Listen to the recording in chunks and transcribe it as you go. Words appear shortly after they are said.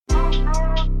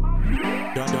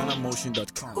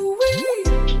DonnaMotion.com.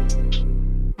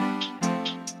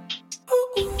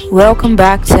 Welcome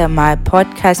back to my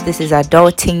podcast. This is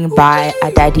Adulting by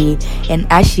Adadi, and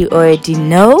as you already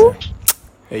know,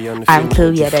 I'm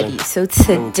Chloe Adadi. So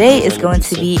today is going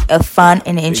to be a fun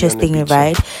and interesting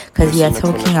ride because we are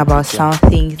talking about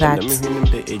something that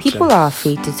people are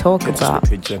afraid to talk about.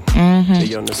 Today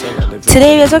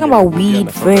we are talking about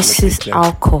weed versus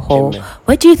alcohol.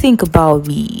 What do you think about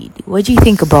weed? What do you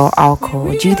think about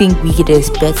alcohol? Do you think weed is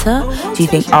better? Do you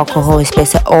think alcohol is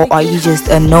better? Or are you just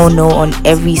a no-no on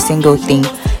every single thing?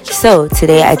 So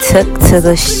today I took to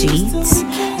the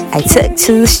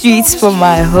streets from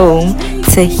my home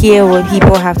to hear what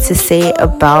people have to say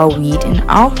about weed and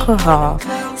alcohol.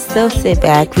 So sit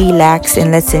back, relax,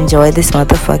 and let's enjoy this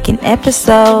motherfucking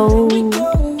episode.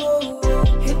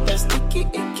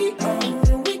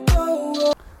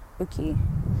 Okay,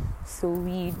 so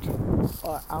weed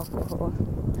or alcohol?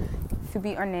 To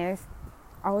be honest,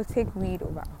 I would take weed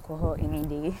over alcohol any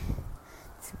day.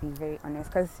 To be very honest,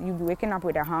 because you'll be waking up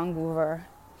with a hangover,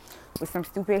 with some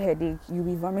stupid headache, you'll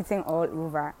be vomiting all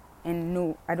over, and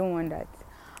no, I don't want that.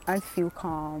 I want to feel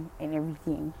calm and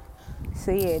everything.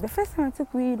 So yeah, the first time I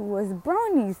took weed was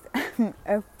brownies.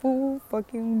 A full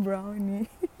fucking brownie.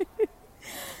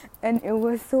 And it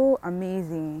was so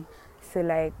amazing. So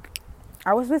like,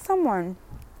 I was with someone,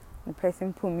 the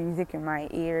person put music in my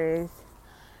ears.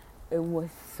 It was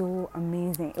so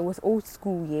amazing. It was old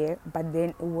school, yeah, but then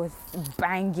it was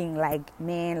banging, like,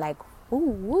 man, like,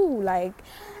 ooh, like,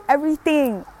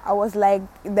 everything. I was like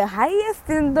the highest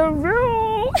in the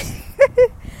room.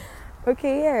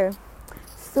 Okay, yeah.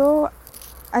 So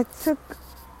I took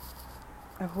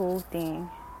a whole thing,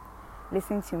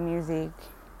 listened to music,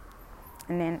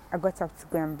 and then I got up to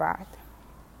go and bath.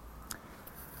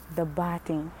 The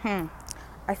bathing, I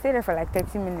stayed there for like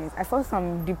 30 minutes. I felt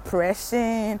some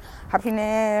depression,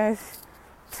 happiness,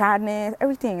 sadness,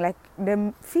 everything. Like,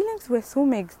 the feelings were so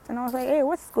mixed. And I was like, hey,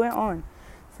 what's going on?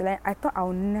 So like, I thought I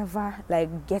would never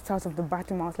like get out of the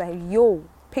bathroom. I was like, yo,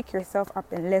 pick yourself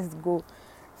up and let's go.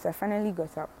 So I finally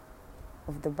got out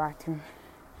of the bathroom.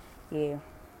 Yeah.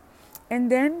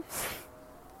 And then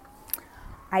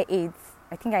I ate.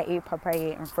 I think I ate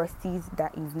papaya and Frosties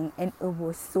that evening, and it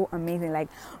was so amazing. Like,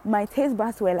 my taste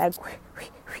buds were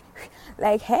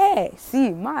like, hey, see,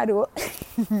 Mado.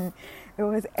 It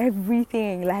was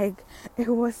everything. Like, it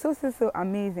was so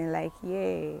amazing. Like,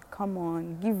 yeah, come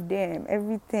on, give them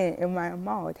everything in my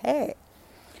mouth. Hey, it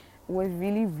was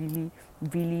really, really,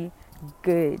 really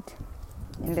good.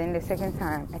 And then the second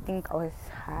time, I think I was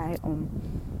high on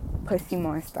Pussy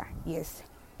Monster. Yes.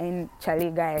 And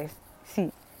Charlie, guys,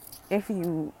 see, if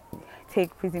you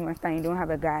take Pussy Monster and you don't have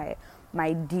a guy,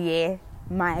 my dear,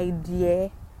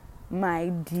 then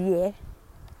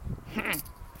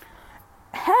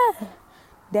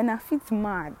I feel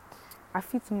mad. I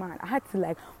had to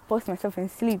like force myself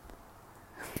and sleep.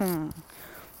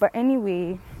 But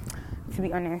anyway, to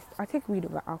be honest, I take weed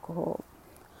over alcohol.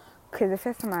 Because the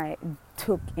first time I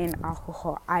took in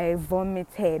alcohol, I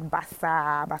vomited.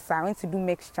 Basa. I went to do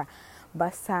mixture.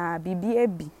 Basa,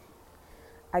 BBAB.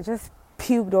 I just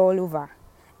puked all over.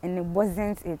 And it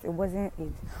wasn't it.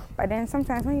 But then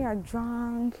sometimes when you're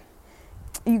drunk,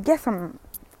 you get some,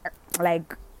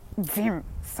 like, vim.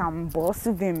 Some boss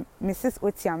vim. Mrs.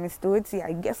 Otia, Mr. Otia.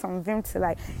 I get some vim to,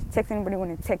 like, text anybody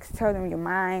when to text. Tell them your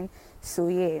mind. So,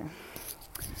 yeah.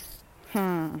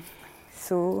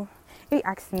 So, if you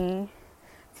ask me,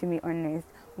 to be honest,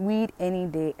 weed any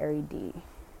day, every day.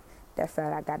 That's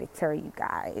all I gotta tell you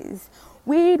guys.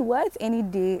 Weed was any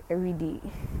day, every day.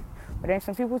 But then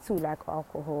some people too like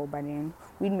alcohol, but then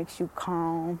weed makes you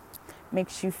calm,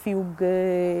 makes you feel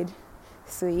good.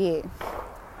 So yeah.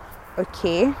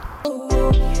 Okay.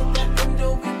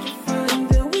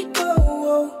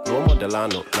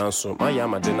 Delano, Nanso,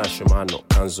 Mayama Dena Shimano,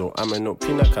 Kanzo, Ameno,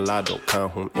 Pina Calado,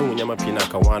 Kanhum, Unyama Pina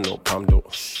Kawano, Pamdo,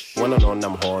 one on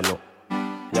Nam Horno,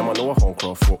 Yamano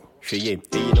Honcrofo, Shea, you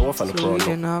know of an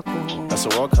chrono. That's a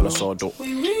walk on a sword.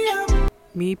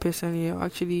 Me personally, I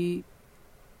actually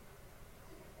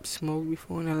smoked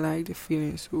before and I like the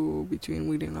feeling. So between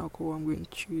weed and alcohol, I'm going to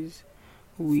choose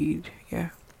weed, yeah.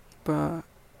 But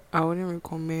I wouldn't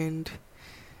recommend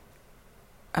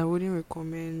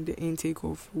the intake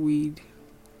of weed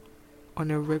on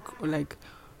a regular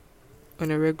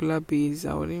basis.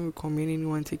 I wouldn't recommend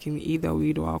anyone taking either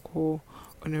weed or alcohol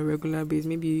on a regular basis.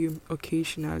 Maybe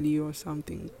occasionally or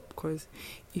something. Because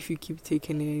if you keep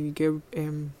taking it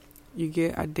and you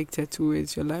get addicted to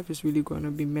it, your life is really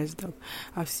gonna be messed up.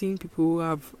 I've seen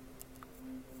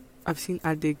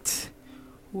addicts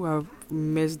who have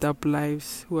messed up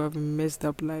lives.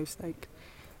 Like,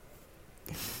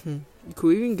 You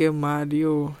could even get mad,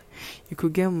 yo. You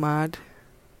could get mad.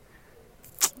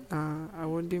 I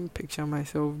wouldn't picture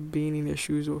myself being in the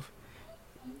shoes of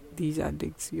these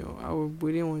addicts, yo.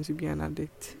 Wouldn't want to be an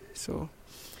addict. So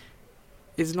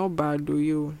it's not bad though,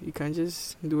 yo. You can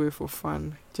just do it for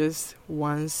fun. Just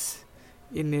once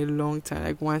in a long time,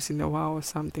 like once in a while or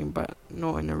something, but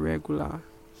not in a regular.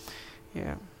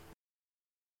 Yeah.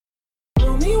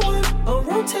 Only one on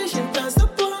rotation, pass the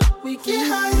blunt. We get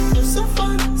high, have some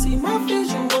fun. See my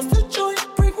vision, what's the joy?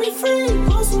 Break me free,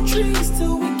 call some trees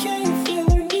till we can't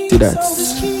feel our needs.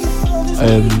 That's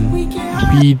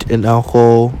weed and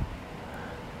alcohol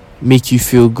make you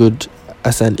feel good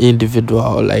as an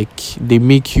individual. Like they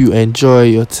make you enjoy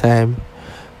your time,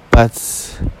 but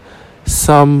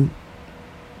some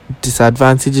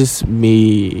disadvantages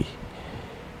may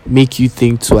make you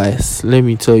think twice. Let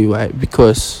me tell you why.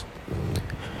 Because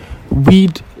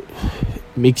weed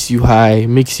makes you high,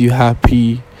 makes you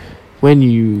happy. When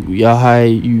you're high,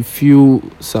 you feel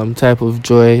some type of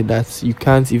joy that you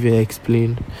can't even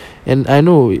explain. And I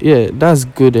know, yeah, that's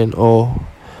good and all,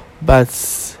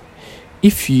 but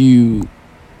if you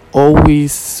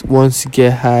always want to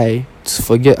get high to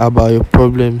forget about your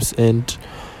problems and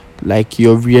like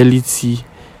your reality,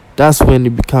 that's when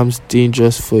it becomes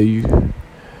dangerous for you.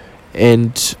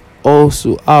 And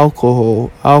also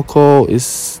alcohol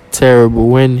is terrible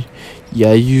when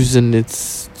you're using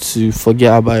it to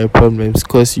forget about your problems,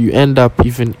 because you end up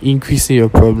even increasing your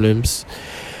problems.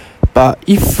 But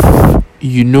if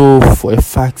you know for a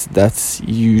fact that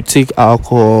you take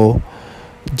alcohol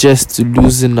just to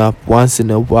loosen up once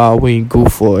in a while when you go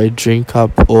for a drink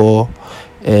up or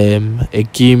a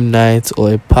game night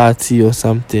or a party or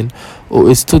something,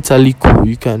 it's totally cool.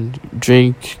 You can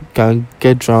drink, can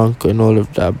get drunk and all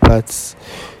of that, but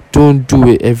don't do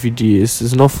it every day.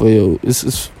 It's not for you.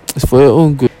 It's for your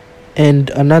own good. And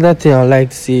another thing I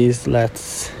like to say is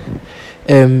that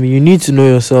you need to know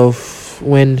yourself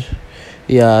when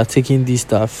you are taking this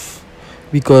stuff,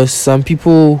 because some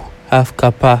people have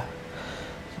kappa.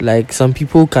 Like some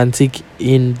people can take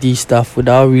in this stuff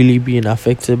without really being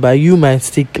affected, but you might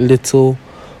take little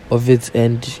of it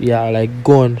and like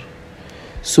gone.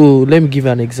 So let me give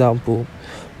you an example.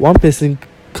 One person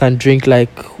can drink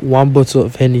like one bottle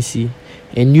of Hennessy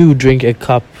and you drink a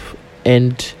cup,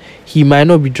 and he might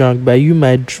not be drunk, but you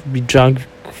might be drunk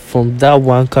from that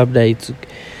one cup that he took.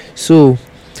 So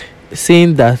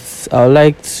saying that, I would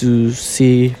like to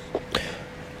say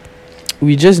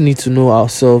we just need to know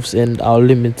ourselves and our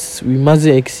limits. We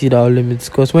mustn't exceed our limits,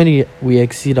 because when we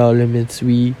exceed our limits,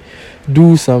 we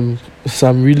do some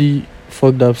really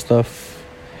fucked up stuff.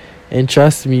 And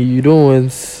trust me, you don't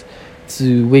want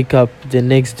to wake up the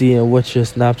next day and watch your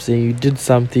snaps and you did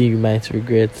something you might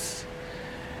regret.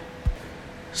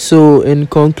 So in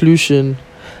conclusion,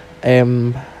 I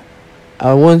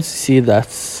want to say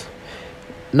that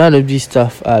none of these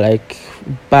stuff are like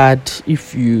bad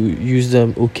if you use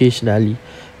them occasionally,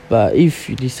 but if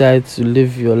you decide to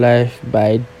live your life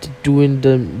by doing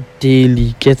them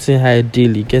daily, getting high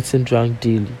daily, getting drunk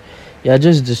daily, you're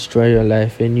just destroying your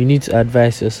life. And you need to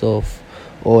advise yourself,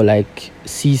 or like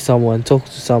see someone, talk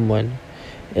to someone,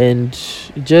 and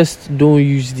just don't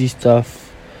use this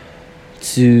stuff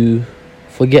to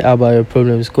forget about your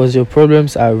problems, because your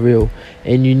problems are real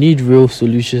and you need real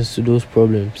solutions to those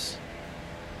problems.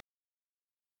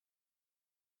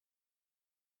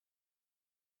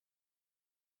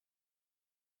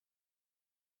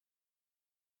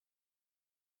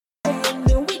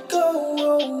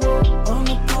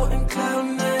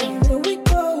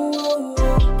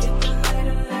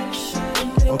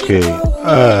 Okay,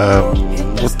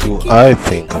 what do I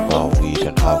think about weed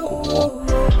and alcohol?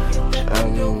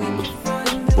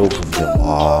 Both of them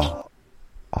are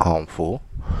harmful,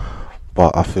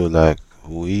 but I feel like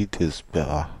weed is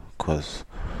better, cause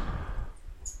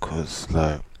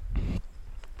like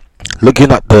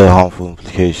looking at the harmful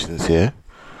implications here,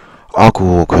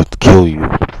 alcohol could kill you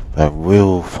like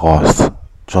real fast,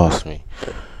 trust me.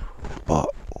 But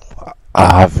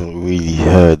I haven't really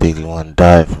heard anyone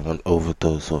die from an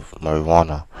overdose of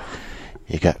marijuana.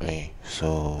 You get me?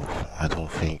 So I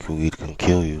don't think weed can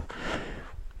kill you,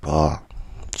 but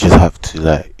you just have to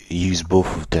like use both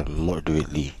of them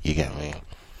moderately. You get me?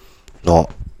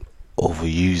 Not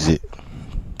overuse it.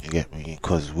 You get me?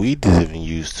 Because weed is even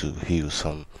used to heal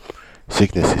some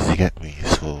sicknesses. You get me?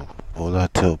 So all I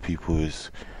tell people is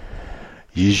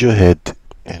use your head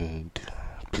and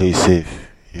play safe.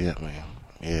 You get me?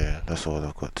 Yeah, that's all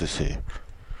I've got to say.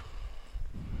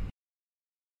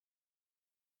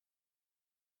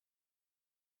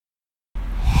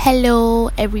 Hello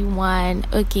everyone.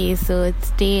 Okay, so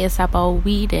today is about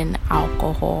weed and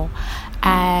alcohol.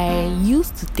 I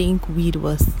used to think weed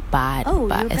was bad, Oh,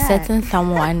 but you're a back. certain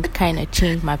someone kind of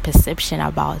changed my perception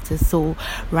about it. So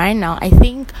right now, I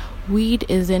think weed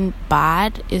isn't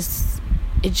bad.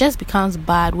 It just becomes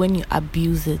bad when you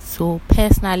abuse it. So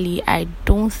personally, I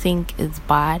don't think it's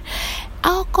bad.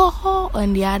 Alcohol,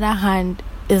 on the other hand,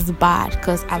 is bad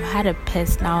because I've had a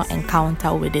personal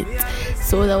encounter with it.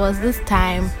 So there was this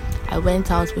time I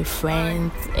went out with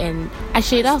friends, and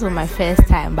actually that was my first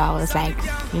time, but I was like,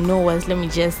 you know what, let me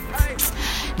just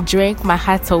drink my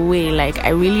heart away. Like, I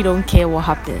really don't care what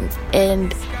happens.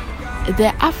 And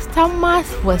the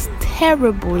aftermath was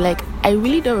terrible. Like, I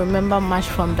really don't remember much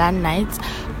from that night,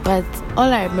 but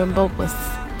all I remember was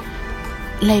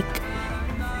like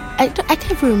I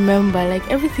can't even remember. Like,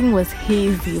 everything was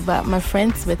hazy, but my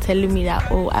friends were telling me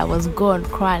that, oh, I was going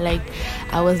cry, like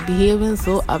I was behaving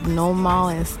so abnormal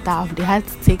and stuff. They had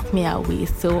to take me away.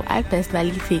 So I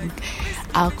personally think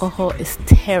alcohol is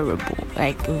terrible,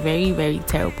 like very, very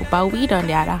terrible. But weed, on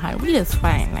the other hand, weed is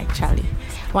fine. Like, Charlie,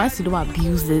 once you don't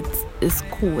abuse it, it's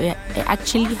cool. It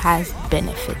actually has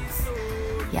benefits.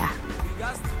 Yeah.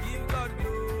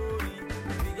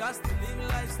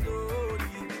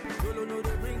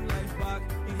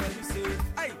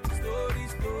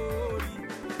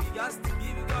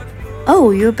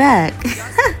 Oh, you're back.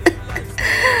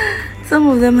 Some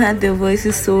of them had their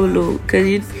voices so low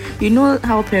because you know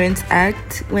how parents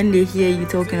act when they hear you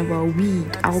talking about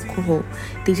weed, alcohol.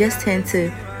 They just tend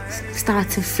to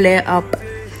start to flare up.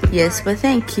 Yes, but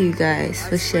thank you guys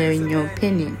for sharing your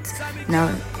opinions.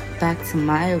 Now back to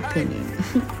my opinion.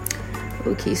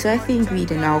 Okay, so I think weed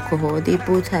and alcohol, they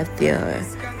both have their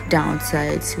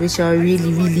downsides, which are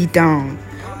really, really down.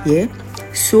 Yeah.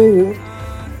 So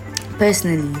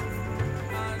personally,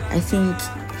 I think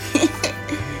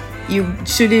you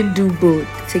shouldn't do both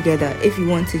together. If you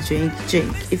want to drink,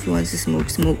 drink. If you want to smoke,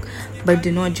 smoke. But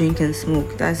do not drink and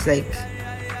smoke. That's like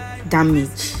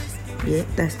damage. Yeah,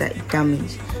 that's like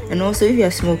damage. And also, if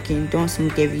you're smoking, don't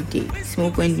smoke every day.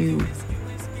 Smoke when you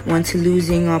want to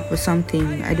loosen up or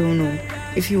something. I don't know.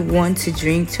 If you want to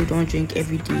drink, so don't drink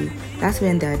every day. That's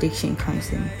when the addiction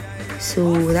comes in.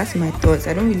 So that's my thoughts.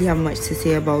 I don't really have much to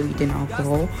say about weed and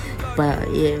alcohol, but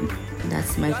yeah,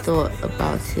 that's my thought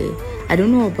about it. I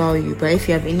don't know about you, but if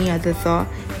you have any other thought,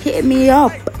 hit me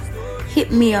up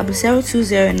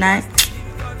 0209.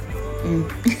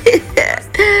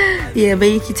 Yeah, but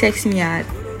you can text me at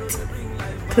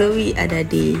Chloe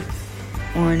Adade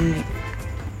on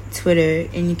Twitter,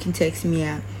 and you can text me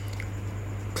at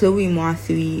Chloe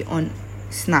Moa3 on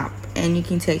Snap, and you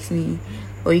can text me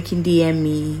or you can DM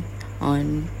me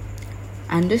on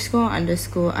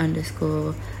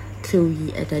 ___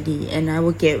 Chloe Adade, and I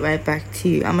will get right back to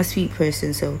you. I'm a sweet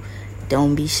person, so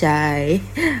don't be shy.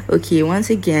 Okay, once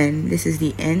again, this is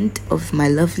the end of my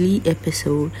lovely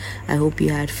episode. I hope you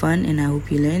had fun, and I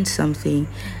hope you learned something.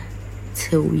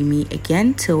 Till we meet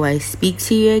again, till I speak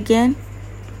to you again,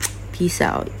 peace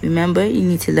out. Remember, you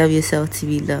need to love yourself to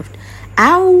be loved.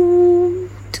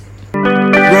 Out.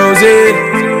 Rosé,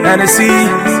 Hennessy,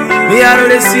 me I know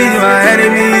they see my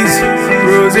enemies.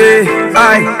 Rosé,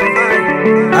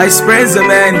 I spread the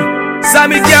man.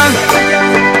 Sammy Young,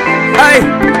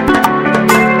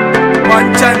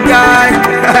 Manchan guy,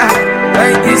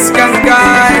 this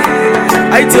guy,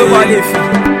 I tell my if